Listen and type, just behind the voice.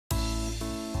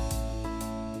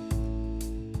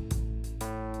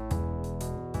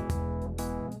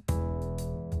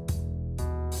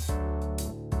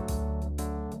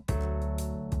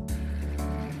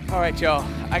Alright y'all,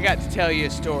 I got to tell you a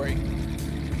story.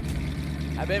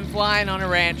 I've been flying on a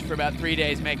ranch for about 3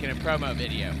 days making a promo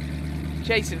video.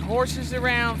 Chasing horses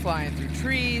around, flying through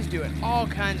trees, doing all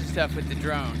kinds of stuff with the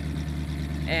drone.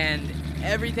 And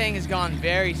everything has gone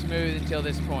very smooth until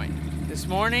this point. This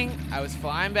morning, I was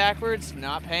flying backwards,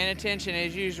 not paying attention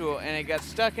as usual, and it got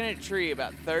stuck in a tree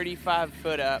about 35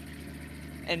 foot up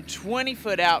and 20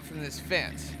 foot out from this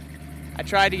fence. I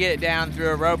tried to get it down, threw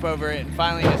a rope over it, and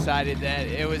finally decided that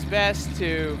it was best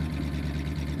to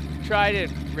try to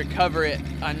recover it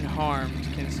unharmed,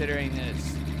 considering that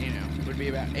it's, would be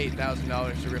about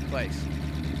 $8,000 to replace.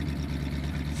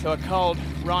 So I called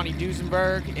Ronnie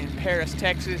Duesenberg in Paris,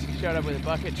 Texas. He showed up with a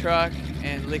bucket truck,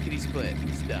 and lickety-split,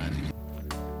 it's done.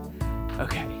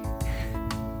 Okay.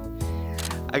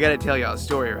 I gotta tell y'all a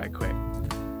story right quick.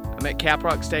 I'm at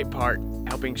Caprock State Park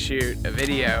helping shoot a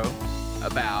video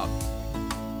about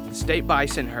the state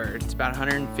bison herd. It's about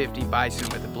 150 bison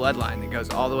with a bloodline that goes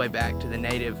all the way back to the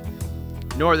native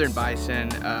northern bison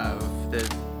of the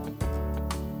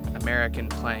American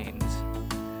plains.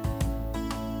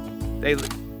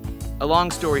 A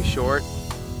long story short,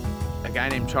 a guy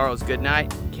named Charles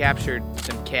Goodnight captured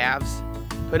some calves,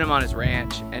 put them on his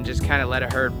ranch, and just kind of let a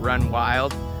herd run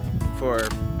wild for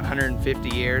 150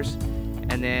 years.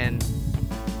 And then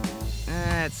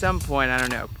at some point, I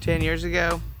don't know, 10 years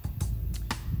ago,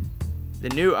 the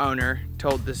new owner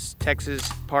told this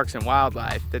Texas Parks and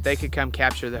Wildlife that they could come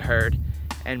capture the herd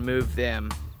and move them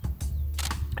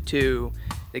to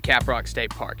the Caprock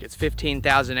State Park. It's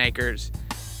 15,000 acres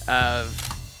of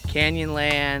canyon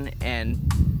land and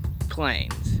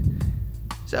plains.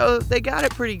 So they got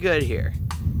it pretty good here.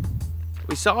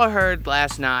 We saw a herd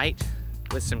last night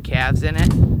with some calves in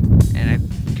it, and I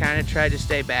kind of tried to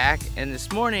stay back. And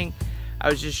this morning, I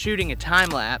was just shooting a time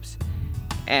lapse,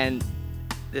 and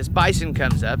this bison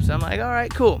comes up, so I'm like, all right,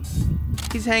 cool.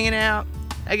 He's hanging out.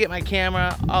 I get my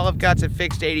camera. All I've got's a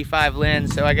fixed 85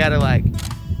 lens, so I gotta like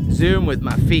zoom with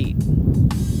my feet.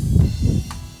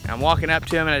 And I'm walking up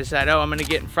to him, and I decide, oh, I'm gonna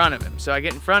get in front of him. So I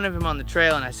get in front of him on the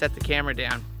trail, and I set the camera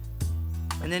down.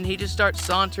 And then he just starts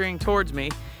sauntering towards me.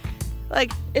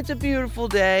 Like, it's a beautiful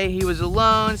day. He was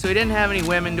alone, so he didn't have any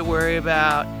women to worry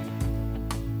about.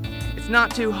 It's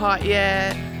not too hot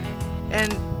yet,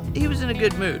 and he was in a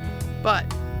good mood. But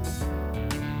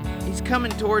he's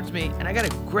coming towards me, and I got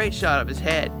a great shot of his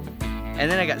head, and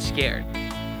then I got scared.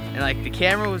 And like, the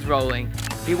camera was rolling.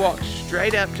 He walked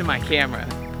straight up to my camera,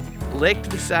 licked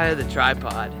the side of the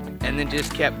tripod, and then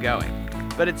just kept going.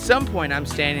 But at some point, I'm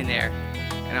standing there,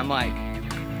 and I'm like,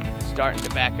 starting to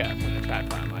back up from the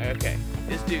tripod. I'm like, okay,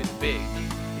 this dude's big.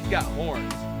 He's got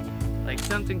horns. Like,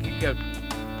 something could go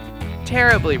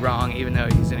terribly wrong, even though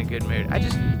he's in a good mood.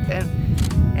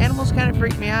 And animals kind of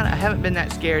freak me out. I haven't been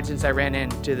that scared since I ran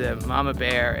into the mama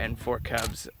bear and 4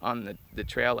 cubs on the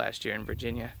trail last year in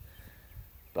Virginia.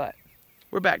 But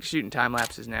we're back to shooting time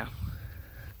lapses now.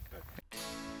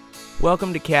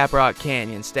 Welcome to Caprock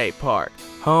Canyon State Park,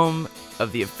 home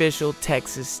of the official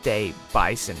Texas State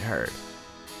bison herd.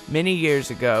 Many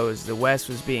years ago, as the West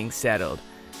was being settled,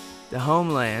 the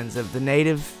homelands of the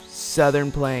native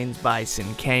southern plains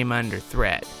bison came under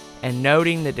threat. And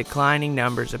noting the declining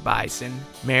numbers of bison,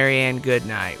 Mary Ann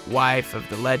Goodnight, wife of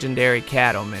the legendary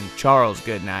cattleman Charles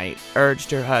Goodnight,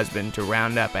 urged her husband to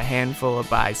round up a handful of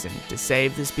bison to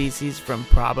save the species from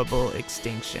probable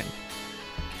extinction.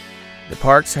 The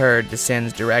park's herd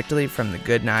descends directly from the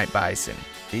Goodnight bison.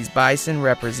 These bison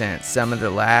represent some of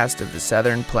the last of the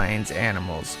southern plains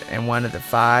animals and one of the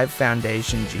 5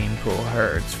 foundation gene pool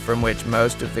herds from which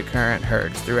most of the current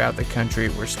herds throughout the country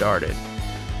were started.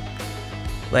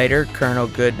 Later, Colonel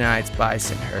Goodnight's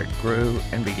bison herd grew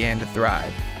and began to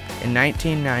thrive. In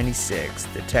 1996,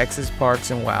 the Texas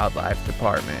Parks and Wildlife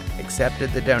Department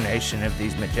accepted the donation of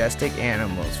these majestic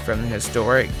animals from the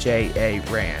historic J.A.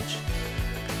 Ranch.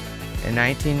 In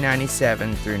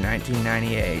 1997 through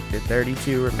 1998, the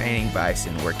 32 remaining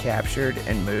bison were captured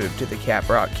and moved to the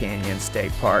Caprock Canyon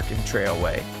State Park and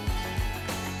Trailway.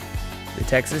 The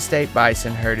Texas State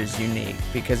bison herd is unique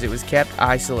because it was kept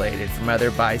isolated from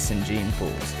other bison gene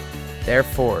pools.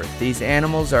 Therefore, these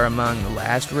animals are among the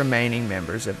last remaining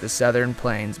members of the Southern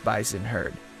Plains bison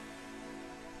herd.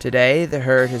 Today, the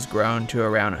herd has grown to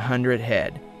around 100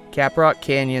 head. Caprock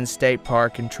Canyon State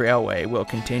Park and Trailway will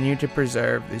continue to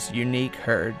preserve this unique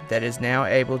herd that is now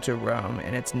able to roam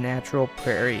in its natural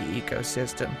prairie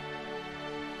ecosystem.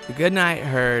 The Goodnight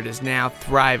herd is now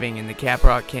thriving in the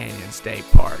Caprock Canyon State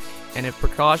Park, and if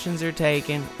precautions are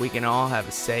taken, we can all have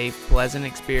a safe, pleasant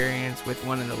experience with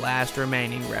one of the last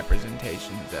remaining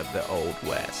representations of the Old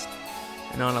West.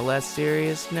 And on a less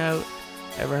serious note,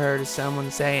 ever heard of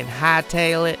someone saying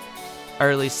hightail it?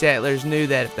 Early settlers knew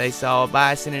that if they saw a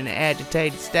bison in an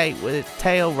agitated state with its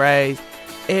tail raised,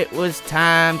 it was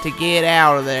time to get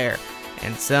out of there.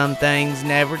 And some things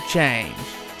never change.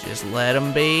 Just let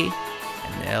them be,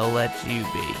 and they'll let you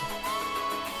be.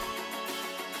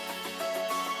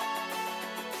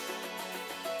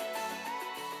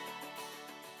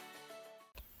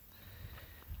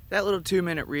 That little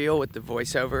 2-minute reel with the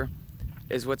voiceover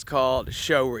is what's called a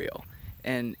show reel.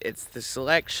 And it's the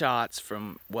select shots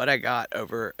from what I got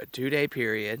over a 2-day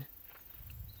period.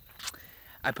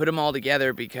 I put them all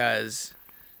together because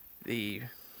the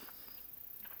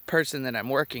person that I'm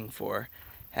working for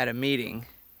had a meeting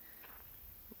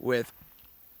with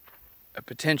a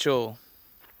potential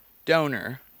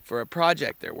donor for a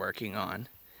project they're working on,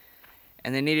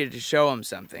 and they needed to show them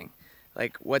something,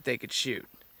 like what they could shoot.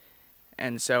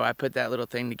 And so I put that little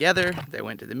thing together. They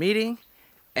went to the meeting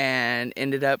and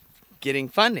ended up getting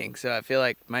funding, so I feel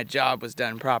like my job was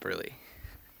done properly.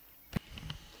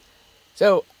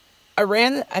 So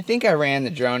I think I ran the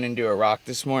drone into a rock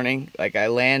this morning. Like, I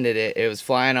landed it, it was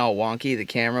flying all wonky, the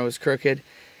camera was crooked,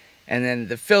 and then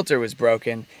the filter was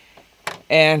broken.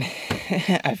 And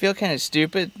I feel kind of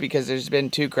stupid because there's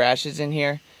been 2 crashes in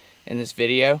here in this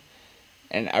video,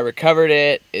 and I recovered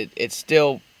it. It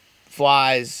still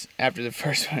flies. After the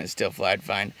first one, it still flied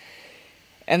fine.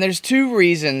 And there's 2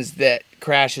 reasons that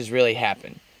crashes really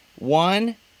happen.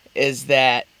 One is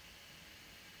that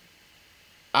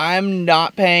I'm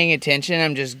not paying attention.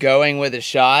 I'm just going with a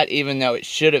shot, even though it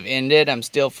should have ended. I'm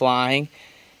still flying,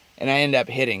 and I end up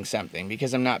hitting something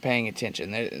because I'm not paying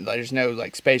attention. There's no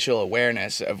like spatial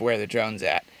awareness of where the drone's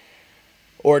at.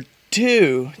 Or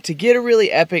 2, to get a really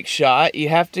epic shot, you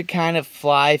have to kind of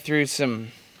fly through some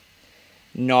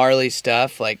gnarly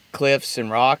stuff like cliffs and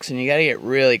rocks, and you got to get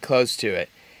really close to it.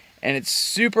 And it's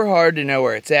super hard to know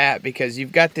where it's at because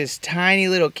you've got this tiny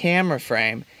little camera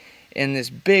frame in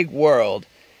this big world,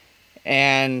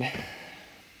 and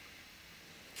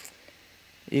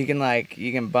you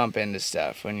can bump into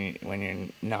stuff when you're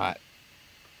not,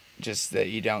 just that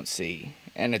you don't see.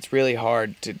 And it's really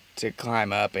hard to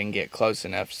climb up and get close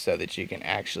enough so that you can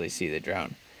actually see the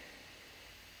drone.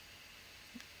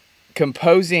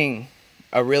 Composing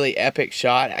a really epic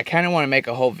shot, I kind of want to make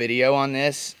a whole video on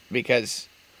this, because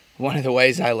one of the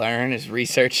ways I learn is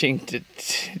researching to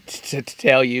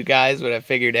tell you guys what I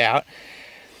figured out.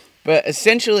 But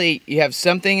essentially, you have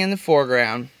something in the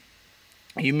foreground,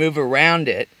 you move around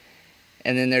it,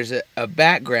 and then there's a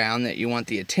background that you want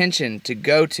the attention to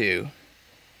go to,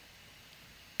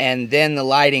 and then the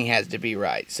lighting has to be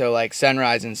right. So like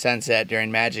sunrise and sunset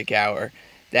during magic hour,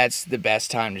 that's the best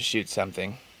time to shoot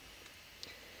something.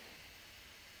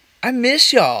 I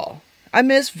miss y'all. I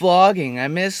miss vlogging. I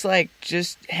miss like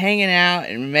just hanging out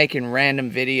and making random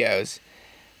videos.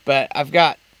 But I've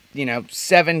got,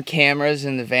 7 cameras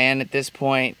in the van at this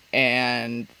point,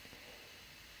 and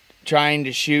trying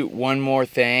to shoot one more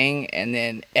thing and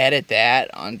then edit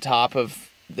that on top of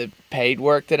the paid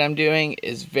work that I'm doing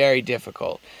is very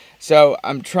difficult. So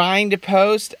I'm trying to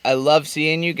post. I love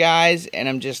seeing you guys, and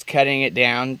I'm just cutting it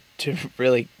down to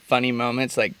really funny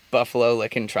moments like buffalo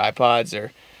licking tripods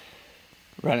or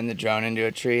running the drone into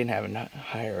a tree and having to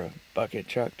hire a bucket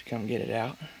truck to come get it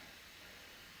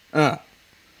out.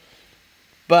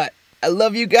 But I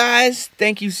love you guys.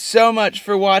 Thank you so much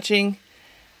for watching.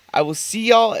 I will see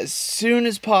y'all as soon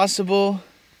as possible,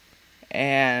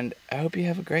 and I hope you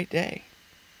have a great day.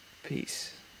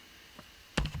 Peace.